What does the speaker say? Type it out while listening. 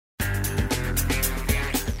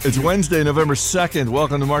It's Wednesday, November 2nd.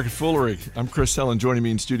 Welcome to Market Foolery. I'm Chris Helen. Joining me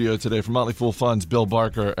in studio today from Motley Fool Funds, Bill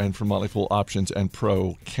Barker, and from Motley Fool Options and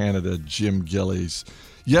Pro Canada, Jim Gillies.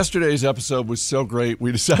 Yesterday's episode was so great,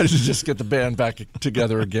 we decided to just get the band back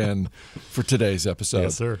together again for today's episode.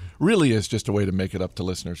 Yes, sir. Really is just a way to make it up to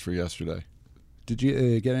listeners for yesterday. Did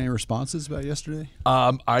you get any responses about yesterday?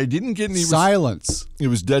 I didn't get any. Silence. It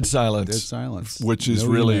was dead silence. Dead silence. Which is No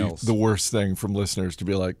really emails. the worst thing from listeners, to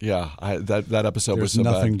be like, yeah, that episode was so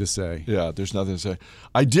There's nothing bad. to say. Yeah, there's nothing to say.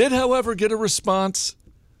 I did, however, get a response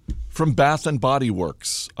from Bath and Body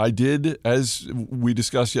Works. I did, as we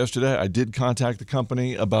discussed yesterday, I did contact the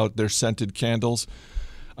company about their scented candles.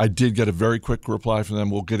 I did get a very quick reply from them.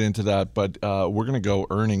 We'll get into that, but we're going to go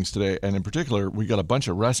earnings today, and in particular, we got a bunch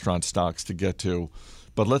of restaurant stocks to get to.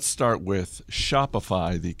 But let's start with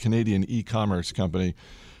Shopify, the Canadian e-commerce company.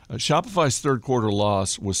 Shopify's third quarter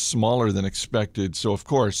loss was smaller than expected, so of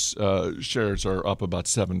course shares are up about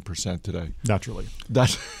 7% today. Naturally.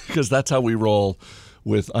 That's because that's how we roll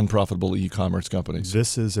with unprofitable e-commerce companies.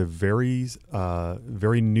 This is a very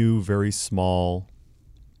new, very small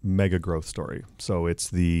mega growth story. So it's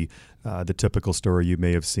the typical story you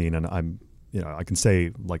may have seen, and I can say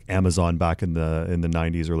like Amazon back in the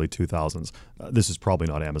 90s, early 2000s. This is probably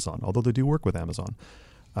not Amazon, although they do work with Amazon.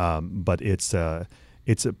 But it's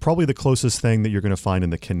probably the closest thing that you're going to find in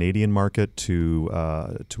the Canadian market to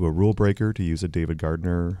a rule breaker, to use a David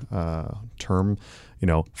Gardner term.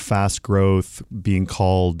 Fast growth, being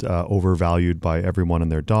called overvalued by everyone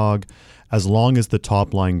and their dog. As long as the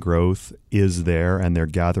top line growth is there and they're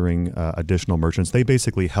gathering additional merchants, they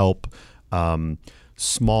basically help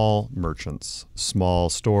small merchants, small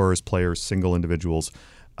stores, players, single individuals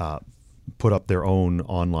put up their own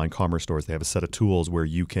online commerce stores. They have a set of tools where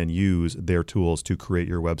you can use their tools to create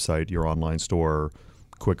your website, your online store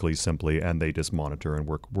quickly, simply, and they just monitor and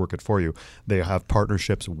work it for you. They have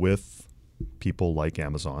partnerships with people like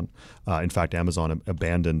Amazon. In fact, Amazon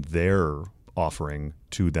abandoned their offering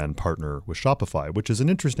to then partner with Shopify, which is an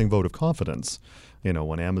interesting vote of confidence.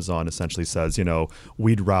 When Amazon essentially says,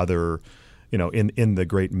 we'd rather, in the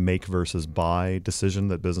great make versus buy decision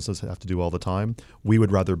that businesses have to do all the time, we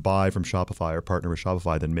would rather buy from Shopify or partner with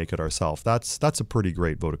Shopify than make it ourselves. That's a pretty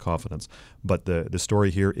great vote of confidence. But the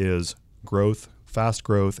story here is growth, fast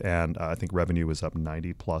growth, and I think revenue was up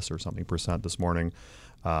 90 plus or something % this morning.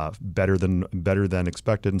 Better than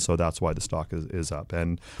expected, and so that's why the stock is up.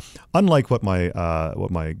 And unlike what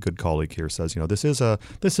my good colleague here says, this is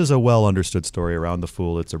a well understood story around the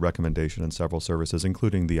Fool. It's a recommendation in several services,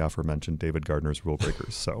 including the aforementioned David Gardner's Rule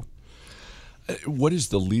Breakers. So, what is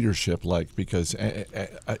the leadership like? Because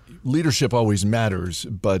leadership always matters,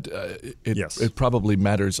 but it probably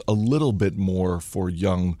matters a little bit more for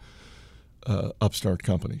young upstart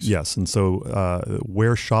companies. Yes, and so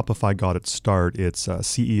where Shopify got its start, it's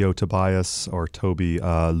CEO Tobias or Toby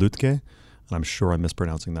Lütke, and I'm sure I'm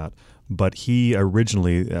mispronouncing that. But he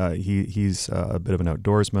originally, he's a bit of an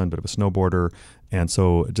outdoorsman, a bit of a snowboarder, and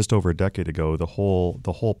so just over a decade ago, the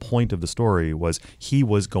whole point of the story was he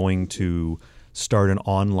was going to start an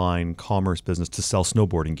online commerce business to sell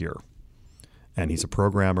snowboarding gear, and he's a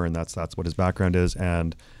programmer, and that's what his background is,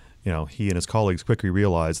 and he and his colleagues quickly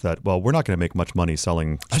realized that, well, we're not going to make much money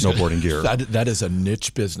selling snowboarding gear. That is a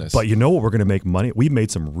niche business. But you know what we're going to make money? We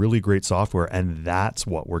made some really great software, and that's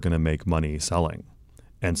what we're going to make money selling.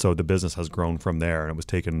 And so the business has grown from there, and it was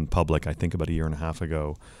taken public, I think, about a year and a half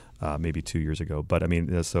ago, maybe 2 years ago. But I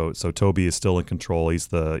mean, so Toby is still in control. He's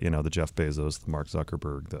the Jeff Bezos, the Mark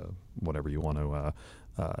Zuckerberg, the whatever you want to.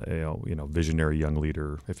 Visionary young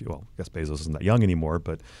leader. I guess Bezos isn't that young anymore,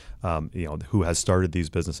 but who has started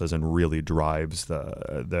these businesses and really drives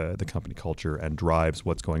the company culture and drives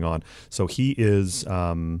what's going on. So he is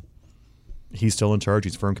he's still in charge.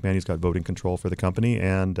 He's firm command. He's got voting control for the company,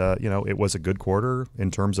 and it was a good quarter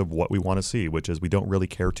in terms of what we want to see, which is we don't really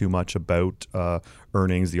care too much about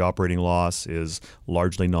earnings. The operating loss is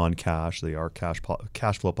largely non-cash. They are cash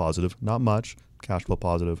flow positive, not much cash flow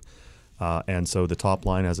positive. And so the top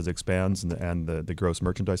line, as it expands, and the gross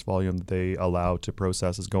merchandise volume that they allow to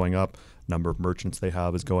process is going up. Number of merchants they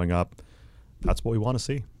have is going up. That's what we want to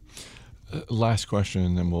see. Last question,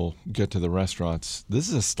 and then we'll get to the restaurants. This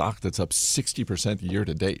is a stock that's up 60% year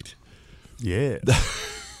to date. Yeah.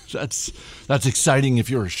 That's exciting if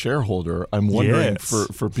you're a shareholder. I'm wondering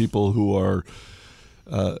for people who are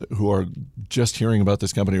just hearing about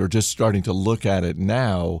this company or just starting to look at it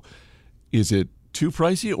now, is it too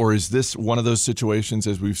pricey, or is this one of those situations,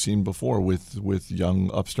 as we've seen before with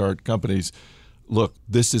young upstart companies? Look,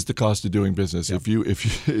 this is the cost of doing business. Yep.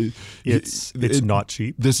 It's not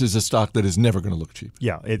cheap. This is a stock that is never going to look cheap.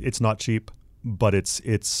 Yeah, it's not cheap, but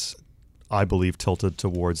it's I believe, tilted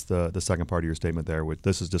towards the second part of your statement there, which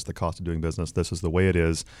this is just the cost of doing business. This is the way it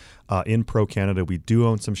is. In Pro Canada, we do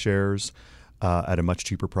own some shares at a much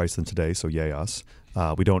cheaper price than today, so yay us.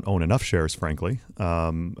 We don't own enough shares, frankly,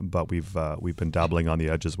 but we've been dabbling on the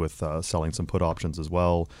edges with selling some put options as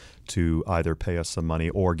well to either pay us some money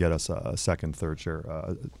or get us a second, third share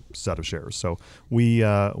set of shares. So we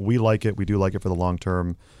like it. We do like it for the long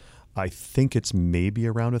term. I think it's maybe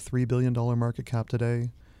around a $3 billion market cap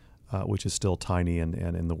today, which is still tiny and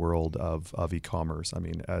in the world of e-commerce. I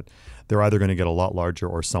mean, they're either going to get a lot larger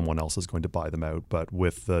or someone else is going to buy them out. But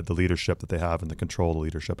with the leadership that they have and the control the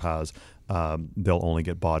leadership has, they'll only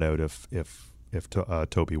get bought out if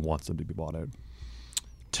Toby wants them to be bought out.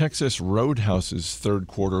 Texas Roadhouse's third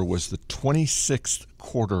quarter was the 26th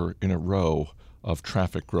quarter in a row of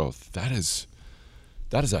traffic growth. That is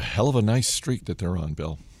a hell of a nice streak that they're on,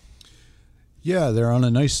 Bill. Yeah, they're on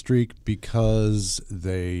a nice streak because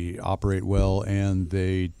they operate well and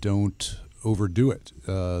they don't overdo it.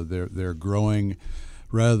 They're growing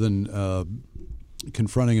rather than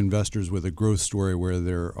confronting investors with a growth story where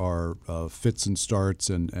there are fits and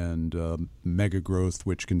starts and mega growth,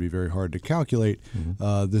 which can be very hard to calculate.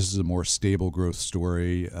 Mm-hmm. This is a more stable growth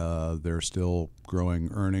story. They're still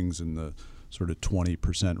growing earnings in the sort of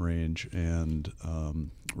 20% range, and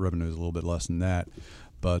revenue is a little bit less than that.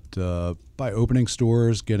 But by opening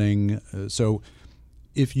stores, so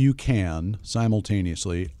if you can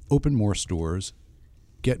simultaneously open more stores,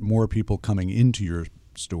 get more people coming into your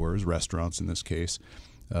stores, restaurants in this case,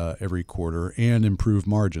 every quarter, and improve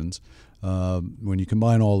margins, when you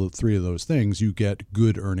combine all three of those things, you get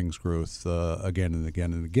good earnings growth again and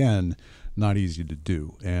again and again. Not easy to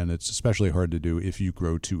do, and it's especially hard to do if you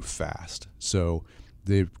grow too fast. So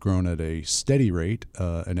they've grown at a steady rate,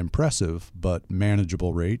 an impressive but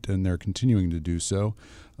manageable rate, and they're continuing to do so.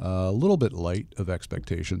 A little bit light of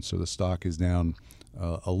expectations, so the stock is down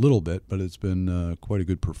a little bit, but it's been quite a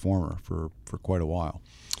good performer for quite a while.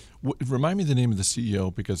 Remind me the name of the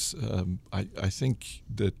CEO, because I think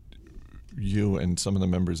that you and some of the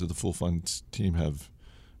members of the Full Funds team have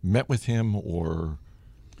met with him or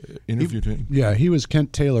interviewed him. Yeah,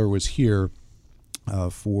 Kent Taylor was here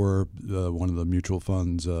for one of the mutual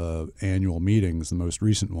funds annual meetings, the most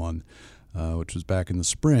recent one, which was back in the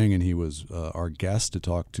spring, and he was our guest to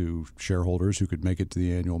talk to shareholders who could make it to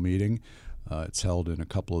the annual meeting. It's held in a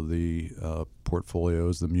couple of the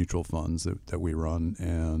portfolios, the mutual funds that we run,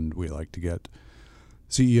 and we like to get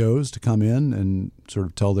CEOs to come in and sort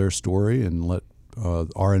of tell their story and let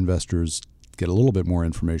our investors get a little bit more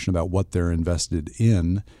information about what they're invested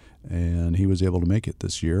in. And he was able to make it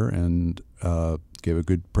this year and gave a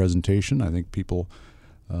good presentation. I think people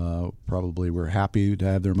probably were happy to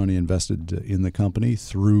have their money invested in the company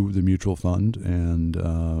through the mutual fund, and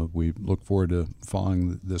we look forward to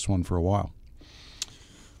following this one for a while.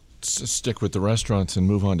 Let's stick with the restaurants and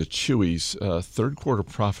move on to Chuy's. Third quarter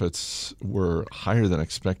profits were higher than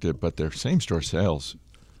expected, but their same-store sales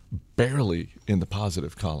barely in the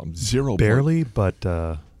positive column. Barely,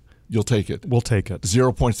 but... You'll take it. We'll take it.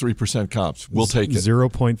 0.3% comps. We'll take it.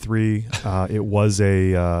 0.3. It was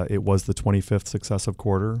the 25th successive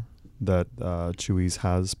quarter that Chuy's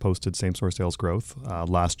has posted same-store sales growth.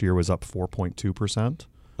 Last year was up 4.2%.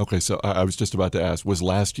 Okay, so I was just about to ask, was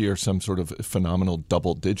last year some sort of phenomenal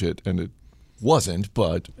double digit? And it wasn't,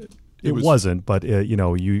 but it wasn't. But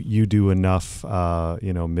you do enough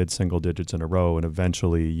mid-single digits in a row, and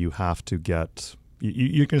eventually you have to get.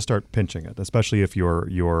 You're going to start pinching it, especially if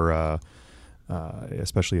most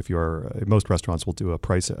restaurants will do a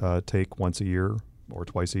price take once a year or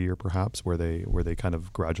twice a year, perhaps, where they kind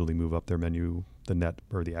of gradually move up their menu, the net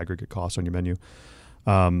or the aggregate cost on your menu.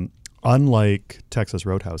 Unlike Texas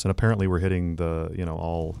Roadhouse, and apparently we're hitting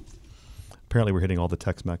all the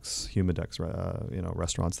Tex-Mex Humidex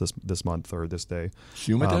restaurants this month or this day.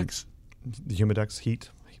 Humidex? The Humidex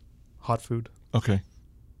hot food. Okay.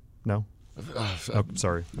 No.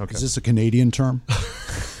 Sorry. Okay. Is this a Canadian term?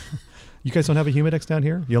 You guys don't have a Humidex down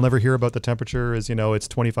here? You'll never hear about the temperature is, it's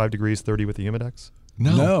 25 degrees, 30 with the Humidex?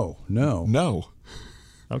 No.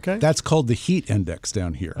 Okay. That's called the heat index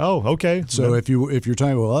down here. Oh, okay. So if you're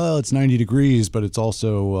talking about, it's 90 degrees, but it's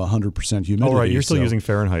also 100% humidity. Oh, right. You're still using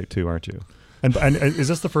Fahrenheit too, aren't you? And is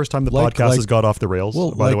this the first time the podcast has got off the rails,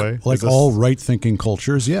 by the way? Like all right-thinking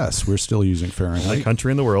cultures, yes, we're still using Fahrenheit. Only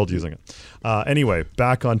country in the world using it. Anyway,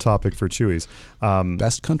 back on topic for Chuy's.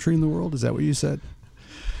 Best country in the world? Is that what you said?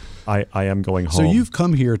 I am going home. So you've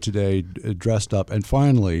come here today dressed up, and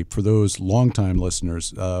finally, for those longtime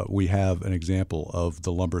listeners, we have an example of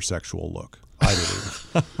the lumbersexual look, I believe.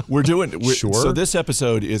 Sure. So this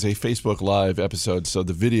episode is a Facebook Live episode. So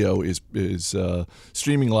the video is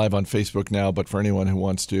streaming live on Facebook now. But for anyone who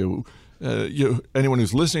wants to, anyone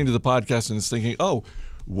who's listening to the podcast and is thinking, oh,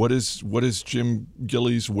 what is Jim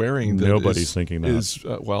Gillies wearing? Nobody's thinking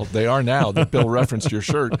that. Well, they are now. That Bill referenced your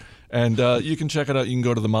shirt, and you can check it out. You can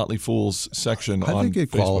go to the Motley Fools section. I think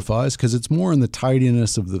it qualifies because it's more in the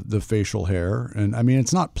tidiness of the facial hair, and I mean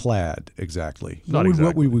it's not plaid exactly. Not exactly.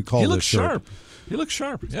 What we would call He this looks shirt. sharp. He looks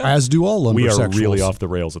sharp. Yeah. As do all We are lumbersexuals. really off the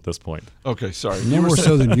rails at this point. Okay, sorry. No more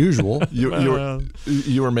so than usual.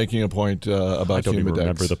 You were making a point about I don't even Humidex.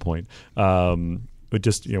 remember the point. But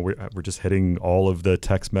just we're just hitting all of the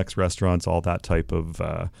Tex-Mex restaurants, all that type of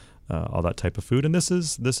food, and this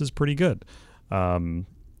is pretty good. I'm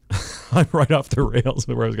right off the rails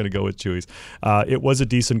where I was going to go with Chuy's. It was a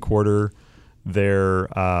decent quarter there.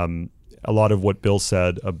 A lot of what Bill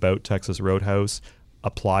said about Texas Roadhouse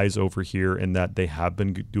applies over here in that they have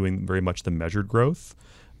been doing very much the measured growth.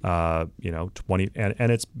 20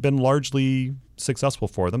 and it's been largely successful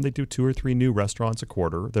for them. They do 2 or 3 new restaurants a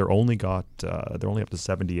quarter. They're only up to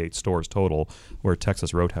 78 stores total, where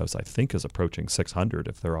Texas Roadhouse I think is approaching 600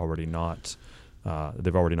 if they're already not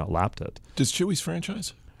they've already not lapped it. Does Chuy's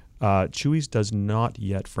franchise? Chuy's does not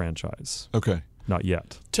yet franchise. Okay. Not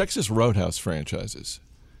yet. Texas Roadhouse franchises.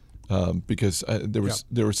 Because there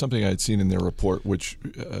was something I had seen in their report which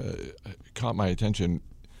caught my attention.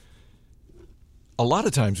 A lot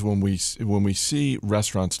of times when we see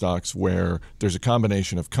restaurant stocks where there's a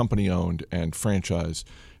combination of company-owned and franchise,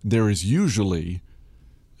 there is usually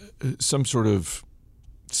some sort of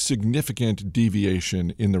significant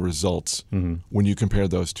deviation in the results when you compare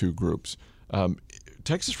those two groups.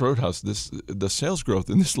 Texas Roadhouse, the sales growth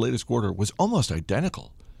in this latest quarter was almost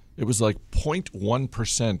identical. It was like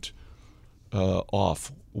 0.1%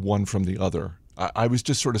 off one from the other. I was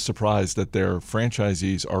just sort of surprised that their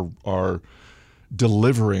franchisees are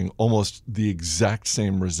delivering almost the exact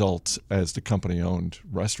same results as the company-owned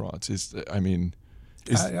restaurants.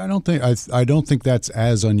 I don't think that's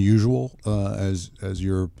as unusual as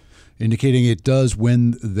you're indicating. It does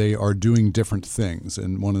when they are doing different things.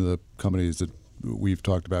 And one of the companies that we've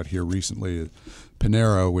talked about here recently,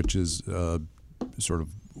 Panera, which is sort of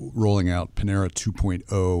rolling out Panera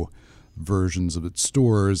 2.0 versions of its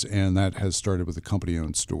stores, and that has started with the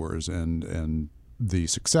company-owned stores, and the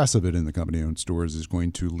success of it in the company-owned stores is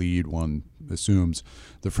going to lead, one assumes,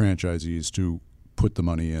 the franchisees to put the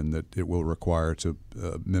money in that it will require to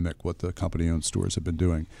mimic what the company-owned stores have been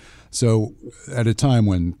doing. So at a time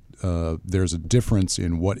when there's a difference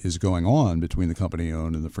in what is going on between the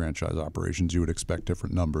company-owned and the franchise operations, you would expect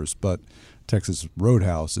different numbers. But Texas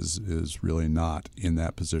Roadhouse is really not in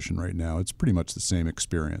that position right now. It's pretty much the same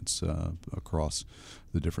experience across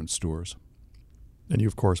the different stores. And you,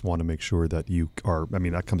 of course, want to make sure that you are,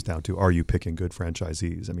 that comes down to, are you picking good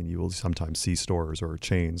franchisees? You will sometimes see stores or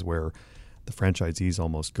chains where the franchisees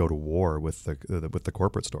almost go to war with the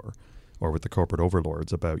corporate store or with the corporate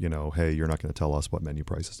overlords about, hey, you're not going to tell us what menu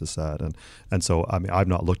prices to set. And so, I've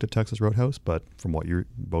not looked at Texas Roadhouse, but from what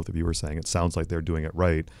both of you were saying, it sounds like they're doing it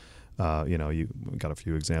right. You got a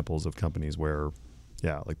few examples of companies where,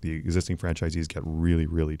 like the existing franchisees get really,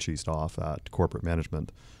 really cheesed off at corporate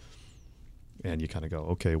management. And you kind of go,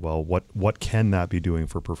 okay, well, what can that be doing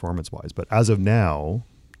for performance-wise? But as of now,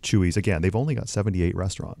 Chuy's, again, they've only got 78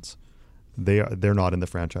 restaurants. They're not in the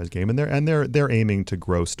franchise game, and they're aiming to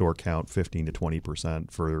grow store count 15 to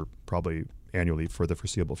 20% for probably annually for the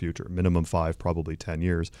foreseeable future, minimum 5, probably 10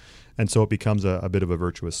 years, and so it becomes a bit of a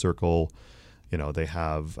virtuous circle. They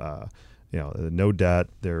have no debt.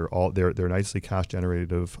 They're nicely cash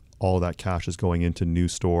generative. All of that cash is going into new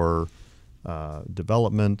store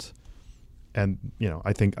development. And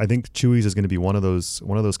I think Chuy's is going to be one of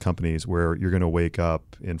those companies where you're going to wake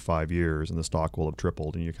up in 5 years and the stock will have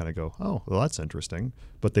tripled, and you kind of go, oh, well, that's interesting.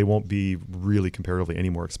 But they won't be really comparatively any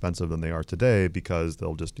more expensive than they are today, because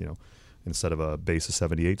they'll just instead of a base of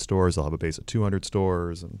 78 stores, they'll have a base of 200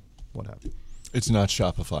 stores and what have you. It's not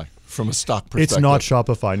Shopify from a stock perspective. It's not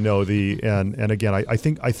Shopify. No, and again, I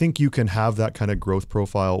think you can have that kind of growth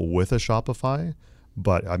profile with a Shopify.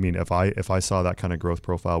 But if I saw that kind of growth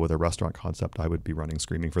profile with a restaurant concept, I would be running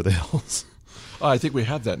screaming for the hills. Oh, I think we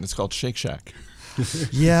have that, and it's called Shake Shack.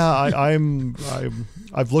 Yeah,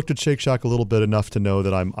 I've looked at Shake Shack a little bit enough to know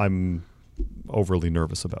that I'm overly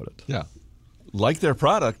nervous about it. Yeah, like their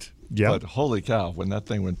product. Yeah. But holy cow, when that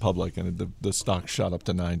thing went public and the stock shot up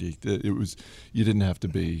to 90, you didn't have to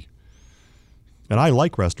be. And I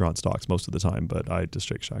like restaurant stocks most of the time, but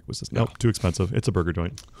Shake Shack was just too expensive. It's a burger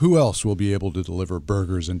joint. Who else will be able to deliver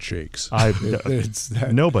burgers and shakes?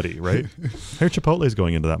 Nobody, right? Here, Chipotle is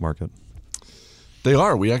going into that market. They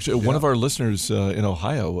are. We actually one of our listeners in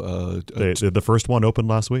Ohio, The first one opened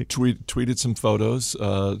last week. tweeted some photos.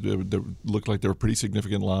 They looked like there were pretty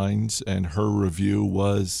significant lines, and her review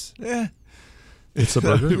was, It's a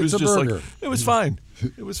burger. It was It's a just burger. like it was fine.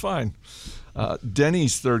 It was fine.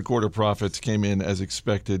 Denny's third quarter profits came in as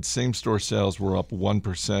expected. Same store sales were up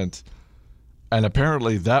 1%. And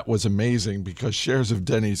apparently that was amazing because shares of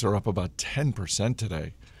Denny's are up about 10%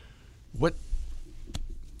 today. What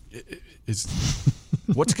is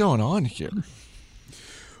what's going on here?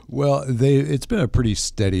 Well, it's been a pretty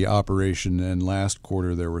steady operation, and last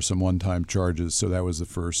quarter there were some one-time charges, so that was the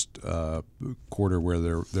first quarter where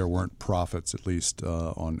there weren't profits, at least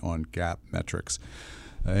on GAAP metrics,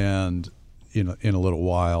 and in a little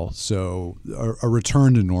while. So a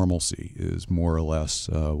return to normalcy is more or less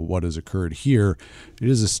what has occurred here. It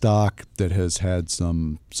is a stock that has had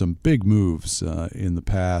some big moves in the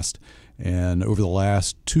past. And over the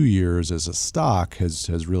last 2 years, as a stock,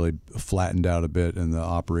 has really flattened out a bit, and the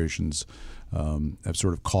operations have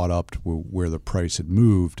sort of caught up to where the price had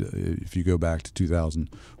moved. If you go back to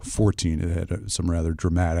 2014, it had some rather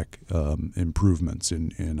dramatic improvements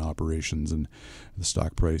in operations, and the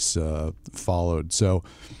stock price followed. So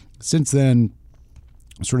since then,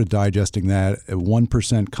 sort of digesting that,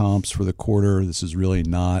 1% comps for the quarter. This is really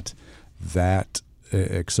not that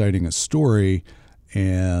exciting a story.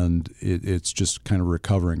 And it's just kind of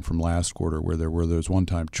recovering from last quarter where there were those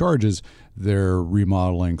one-time charges. They're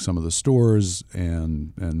remodeling some of the stores,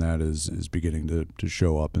 and that is beginning to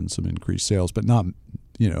show up in some increased sales, but not,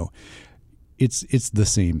 it's the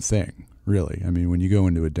same thing, really. I mean, when you go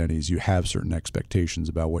into a Denny's, you have certain expectations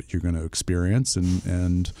about what you're going to experience,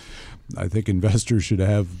 and I think investors should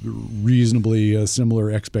have reasonably similar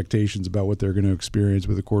expectations about what they're going to experience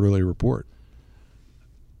with a quarterly report.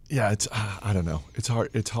 Yeah, it's I don't know. It's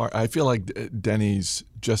hard. I feel like Denny's,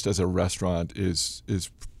 just as a restaurant, is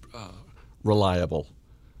reliable.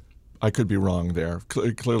 I could be wrong there.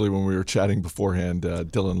 Clearly, when we were chatting beforehand,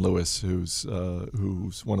 Dylan Lewis, who's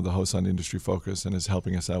one of the hosts on Industry Focus and is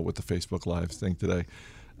helping us out with the Facebook Live thing today.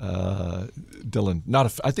 Dylan,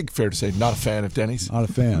 I think fair to say, not a fan of Denny's. Not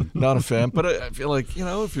a fan. Not a fan, but I feel like,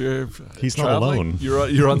 if you're He's not traveling,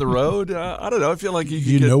 alone. You're on the road. I don't know. I feel like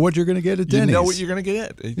You know what you're going to get at Denny's. You know what you're going to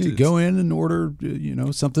get. You go in and order,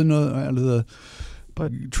 something out of the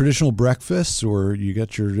traditional breakfast, or you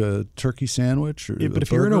get your turkey sandwich. Or But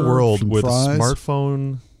if you're in a world with a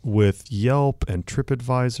smartphone, with Yelp and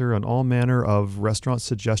TripAdvisor and all manner of restaurant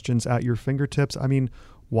suggestions at your fingertips, I mean,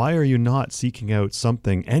 why are you not seeking out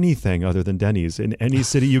anything other than Denny's in any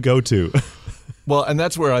city you go to? Well, and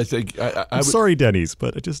that's where I think I'm sorry, Denny's,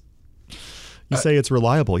 but you say it's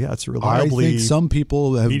reliable. Yeah, it's reliably. I think some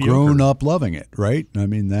people have mediocre. grown up loving it, right? I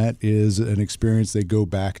mean, that is an experience they go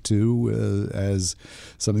back to as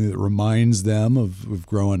something that reminds them of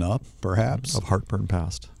growing up, perhaps. Of heartburn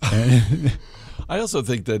past. I also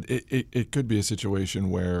think that it could be a situation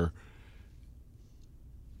where,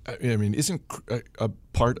 I mean, isn't a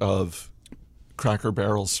part of Cracker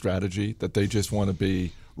Barrel's strategy that they just want to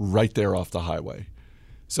be right there off the highway?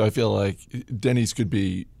 So I feel like Denny's could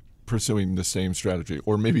be pursuing the same strategy,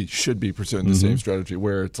 or maybe should be pursuing the same strategy,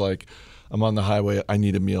 where it's like, I'm on the highway, I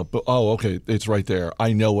need a meal, but okay, it's right there.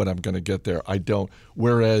 I know when I'm going to get there. I don't.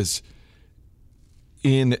 Whereas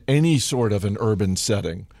in any sort of an urban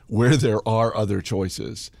setting where there are other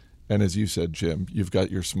choices, and as you said, Jim, you've got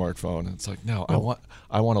your smartphone, and it's like, no, I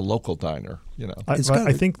want a local diner.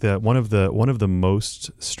 I think that one of the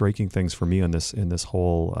most striking things for me in this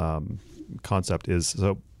whole concept is,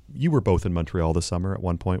 so you were both in Montreal this summer at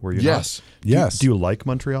one point, were you? Yes. Not? Yes. Do you like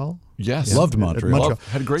Montreal? Yes. Loved Montreal.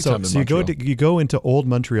 Had a great time in Montreal. So you go into old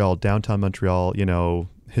Montreal, downtown Montreal,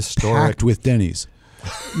 historic. Packed with Denny's.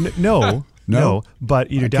 No. No,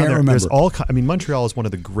 but you're down there. Remember. There's Montreal is one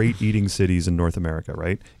of the great eating cities in North America,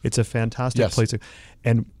 right? It's a fantastic place.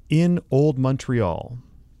 And in old Montreal,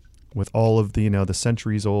 with all of the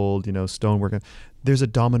centuries old, stonework, there's a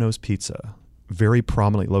Domino's Pizza, very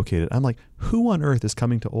prominently located. I'm like, who on earth is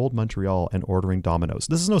coming to old Montreal and ordering Domino's?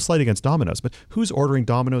 This is no slight against Domino's, but who's ordering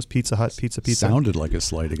Domino's, Pizza Hut, Pizza? Sounded like a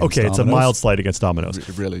slight against Okay, Domino's. it's a mild slight against Domino's.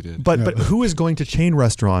 It really did. But who is going to chain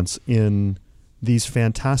restaurants in these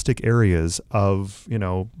fantastic areas of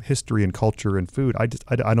history and culture and food? I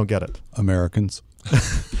don't get it. Americans.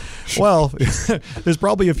 Well, there's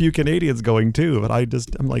probably a few Canadians going too, but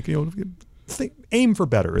I'm like, aim for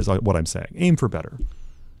better is what I'm saying. Aim for better.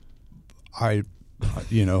 I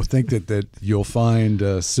think that you'll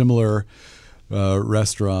find similar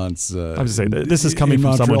restaurants. I was saying this is coming in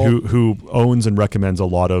from Montreal. someone who owns and recommends a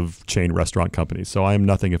lot of chain restaurant companies. So I am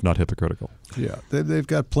nothing if not hypocritical. Yeah, they've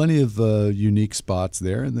got plenty of unique spots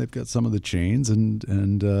there, and they've got some of the chains,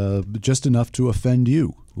 and just enough to offend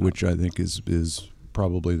you, which I think is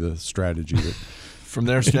probably the strategy. That From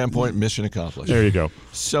their standpoint, mission accomplished. There you go.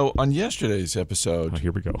 So on yesterday's episode,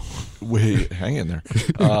 Here we go. hang in there.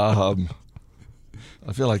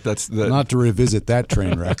 I feel like that's the not to revisit that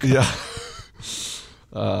train wreck. yeah.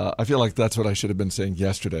 I feel like that's what I should have been saying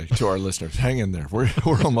yesterday to our listeners. Hang in there. We're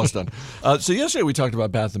almost done. So yesterday we talked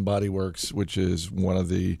about Bath & Body Works, which is one of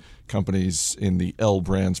the companies in the L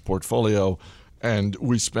Brands portfolio, and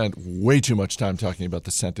we spent way too much time talking about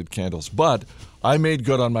the scented candles. But I made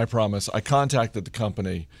good on my promise. I contacted the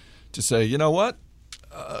company to say, you know what?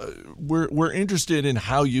 We're interested in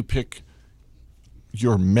how you pick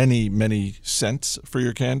your many scents for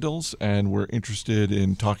your candles, and we're interested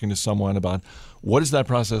in talking to someone about what is that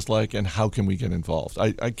process like and how can we get involved.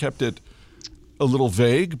 I kept it a little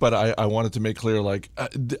vague, but I wanted to make clear, like,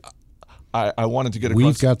 I wanted to get across.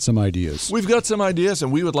 We've got some ideas. We've got some ideas,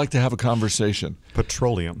 and we would like to have a conversation.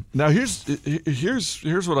 Petroleum. Now, here's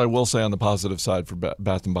what I will say on the positive side for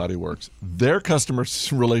Bath & Body Works. Their customer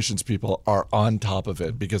relations people are on top of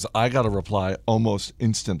it, because I got a reply almost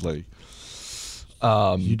instantly.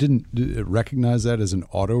 You didn't recognize that as an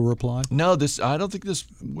auto reply? No, I don't think this.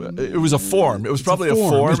 It was a form. It was probably a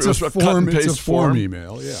form. It's It was a a cut form. and paste It's a form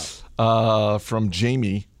email. Yeah. from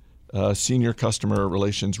Jamie, Senior Customer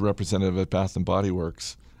Relations Representative at Bath & Body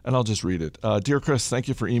Works. And I'll just read it. Dear Chris, thank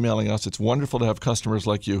you for emailing us. It's wonderful to have customers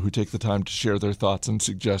like you who take the time to share their thoughts and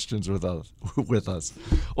suggestions with us.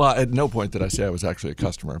 Well, at no point did I say I was actually a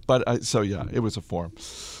customer. But it was a form.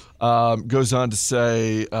 Goes on to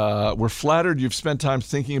say, we're flattered you've spent time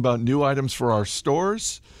thinking about new items for our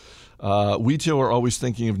stores. We too are always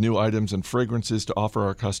thinking of new items and fragrances to offer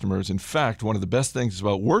our customers. In fact, one of the best things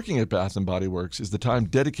about working at Bath & Body Works is the time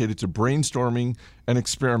dedicated to brainstorming and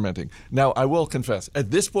experimenting. Now, I will confess, at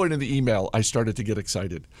this point in the email, I started to get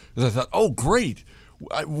excited. Because I thought, oh, great,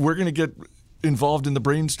 we're going to get involved in the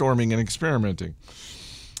brainstorming and experimenting.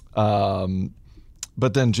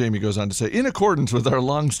 But then Jamie goes on to say, in accordance with our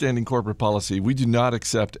longstanding corporate policy, we do not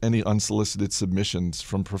accept any unsolicited submissions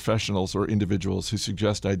from professionals or individuals who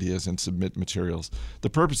suggest ideas and submit materials. The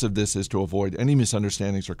purpose of this is to avoid any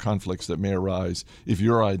misunderstandings or conflicts that may arise if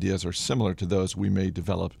your ideas are similar to those we may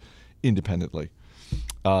develop independently.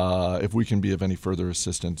 If we can be of any further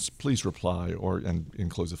assistance, please reply and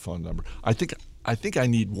enclose a phone number. I think I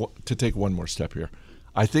need to take one more step here.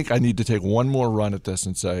 I think I need to take one more run at this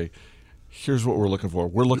and say, here's what we're looking for.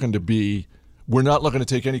 We're not looking to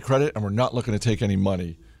take any credit, and we're not looking to take any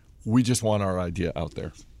money. We just want our idea out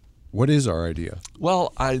there. What is our idea?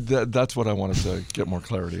 Well, that's what I wanted to get more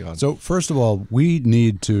clarity on. So first of all, we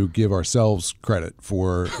need to give ourselves credit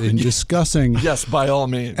for in discussing yes, by all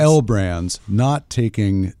means, L Brands not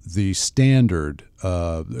taking the standard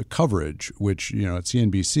coverage, which, at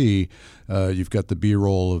CNBC, you've got the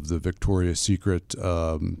B-roll of the Victoria's Secret,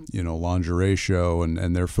 lingerie show,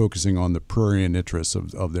 and they're focusing on the prurient interests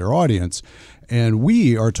of their audience. And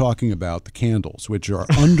we are talking about the candles, which are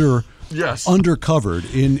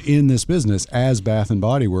undercovered in this business, as Bath &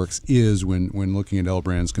 Body Works is when looking at L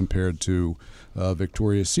Brands compared to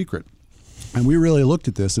Victoria's Secret. And we really looked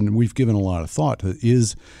at this, and we've given a lot of thought to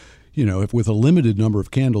if with a limited number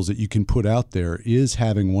of candles that you can put out there, is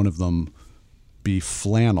having one of them be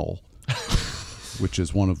flannel, which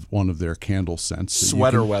is one of their candle scents.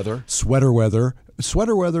 Sweater weather.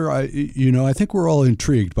 I think we're all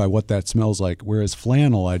intrigued by what that smells like. Whereas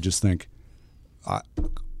flannel, I just think,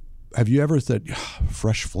 have you ever said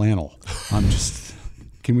fresh flannel?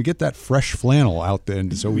 Can we get that fresh flannel out there?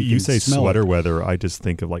 And so you say smell sweater it? weather, I just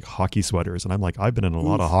think of like hockey sweaters, and I'm like, I've been in a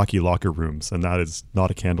lot of hockey locker rooms, and that is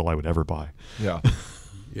not a candle I would ever buy. Yeah.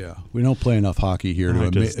 Yeah, we don't play enough hockey here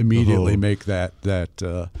to immediately make that.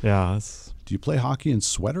 Yeah. Do you play hockey in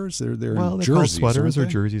sweaters? They're jerseys, call sweaters or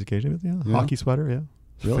aren't they? jerseys occasionally. Yeah, hockey sweater. Yeah.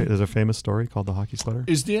 Really? There's a famous story called the hockey sweater.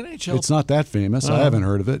 Is the NHL? It's not that famous. I haven't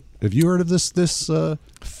heard of it. Have you heard of this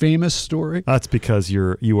famous story? That's because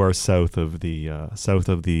you are south of the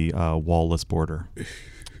wall-less border.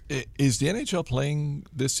 Is the NHL playing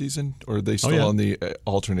this season, or are they still on the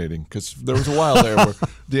alternating? Because there was a while there where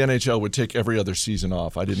the NHL would take every other season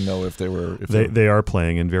off. I didn't know if they were. They are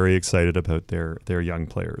playing, and very excited about their young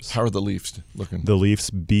players. How are the Leafs looking? The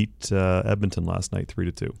Leafs beat Edmonton last night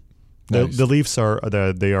 3-2. Nice. The Leafs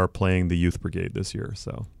are playing the youth brigade this year,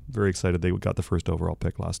 so very excited. They got the first overall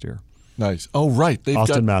pick last year. Nice. Oh, right. They've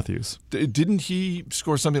Austin got Matthews. Didn't he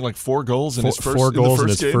score something like 4 goals in his first four goals in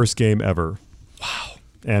his game? first game ever? Wow.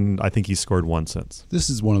 And I think he's scored one since. This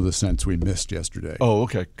is one of the scents we missed yesterday. Oh,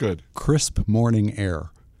 okay, good. Crisp morning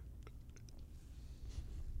air.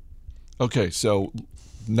 Okay, so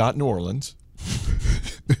not New Orleans,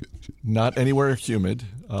 not anywhere humid.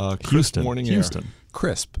 Crisp Houston. morning Houston. air.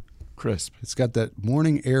 Crisp. Crisp. It's got that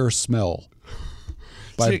morning air smell.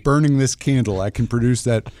 By See- burning this candle, I can produce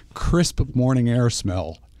that crisp morning air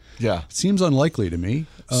smell. Yeah. Seems unlikely to me.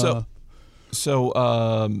 One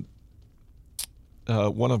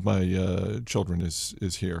of my children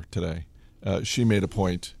is here today. She made a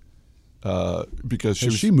point because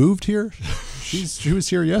She moved here. She was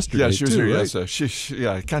here yesterday. yeah, she was too, here right? yesterday.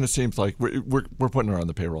 Yeah, it kind of seems like we're putting her on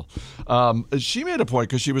the payroll. She made a point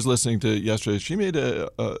because she was listening to yesterday. She made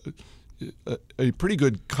a pretty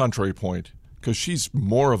good contrary point because she's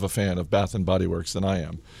more of a fan of Bath and Body Works than I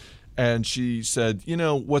am. And she said,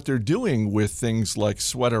 what they're doing with things like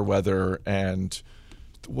sweater weather and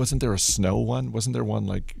wasn't there a snow one? Wasn't there one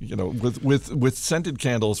like, with scented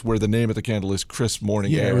candles where the name of the candle is Crisp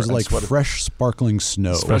Morning Yeah, Air? it was and like sweater. fresh sparkling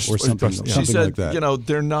snow or something, She said, like that.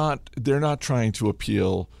 they're not trying to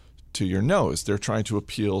appeal to your nose. They're trying to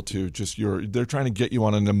appeal to just they're trying to get you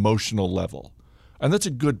on an emotional level. And that's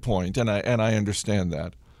a good point, and I understand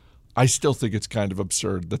that. I still think it's kind of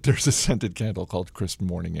absurd that there's a scented candle called Crisp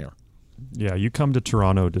Morning Air. Yeah, you come to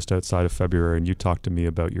Toronto just outside of February and you talk to me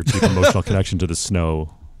about your deep emotional connection to the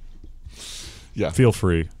snow. Yeah. Feel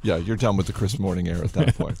free. Yeah, you're done with the Crisp Morning Air at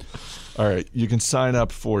that point. All right, you can sign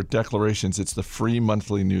up for Declarations. It's the free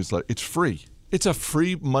monthly newsletter. It's free. It's a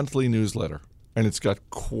free monthly newsletter, and it's got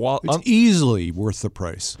It's easily worth the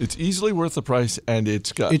price. It's easily worth the price, and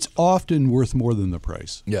it's often worth more than the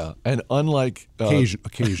price. Yeah, and unlike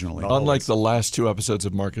Occasionally. unlike the last two episodes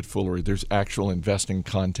of Market Foolery, there's actual investing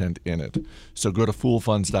content in it. So go to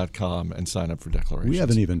foolfunds.com and sign up for Declarations. We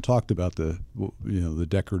haven't even talked about the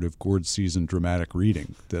decorative gourd season dramatic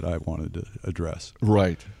reading that I wanted to address.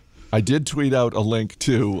 Right. I did tweet out a link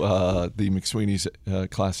to the McSweeney's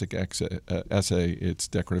classic essay. It's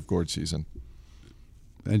Decorative Gourd Season.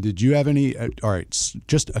 And did you have any? All right,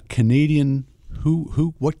 just a Canadian.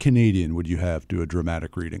 What Canadian would you have do a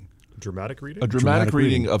dramatic reading? Dramatic reading? A dramatic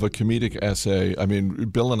reading of a comedic essay. I mean,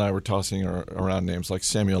 Bill and I were tossing around names like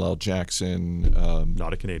Samuel L. Jackson.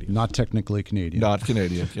 Not a Canadian. Not technically Canadian. Not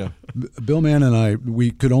Canadian, yeah. Bill Mann and we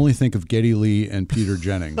could only think of Geddy Lee and Peter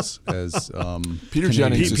Jennings as Peter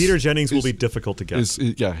Jennings. Peter Jennings will be difficult to get. His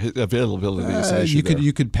availability is an issue there.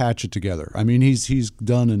 You could patch it together. I mean, he's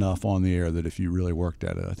done enough on the air that if you really worked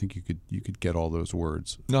at it, I think you could get all those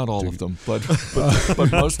words. Not all of them, but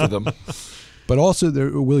most of them. But also,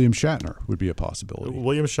 William Shatner would be a possibility.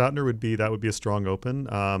 William Shatner would be a strong open.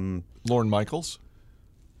 Lorne Michaels.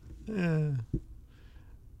 I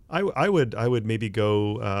would maybe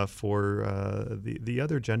go for the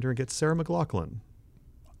other gender and get Sarah McLachlan.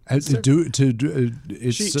 She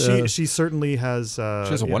certainly has. She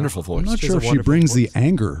has a wonderful voice. I'm not sure if she brings the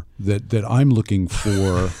anger that I'm looking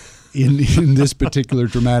for in this particular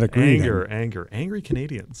dramatic reading. Angry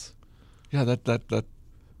Canadians. Yeah, that doesn't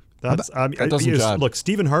jive. Look,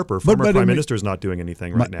 Stephen Harper, former Prime Minister, is not doing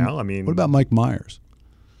anything right now. I mean, what about Mike Myers?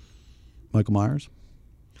 Michael Myers?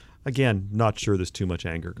 Again, not sure there's too much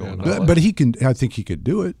anger going on. But he can. I think he could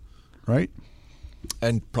do it, right?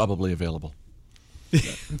 And probably available.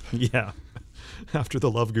 Yeah. After the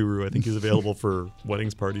Love Guru, I think he's available for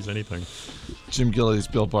weddings, parties, anything. Jim Gillies,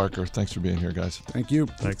 Bill Barker, thanks for being here, guys. Thank you.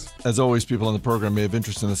 Thanks. As always, people on the program may have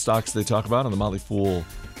interest in the stocks they talk about, and the Motley Fool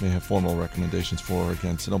may have formal recommendations for or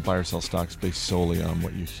against. So don't buy or sell stocks based solely on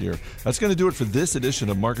what you hear. That's going to do it for this edition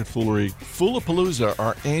of Market Foolery. Foolapalooza,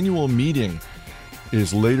 our annual meeting,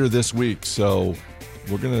 is later this week, so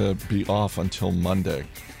we're going to be off until Monday.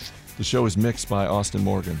 The show is mixed by Austin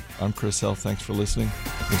Morgan. I'm Chris Hell. Thanks for listening.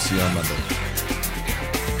 We'll see you on Monday.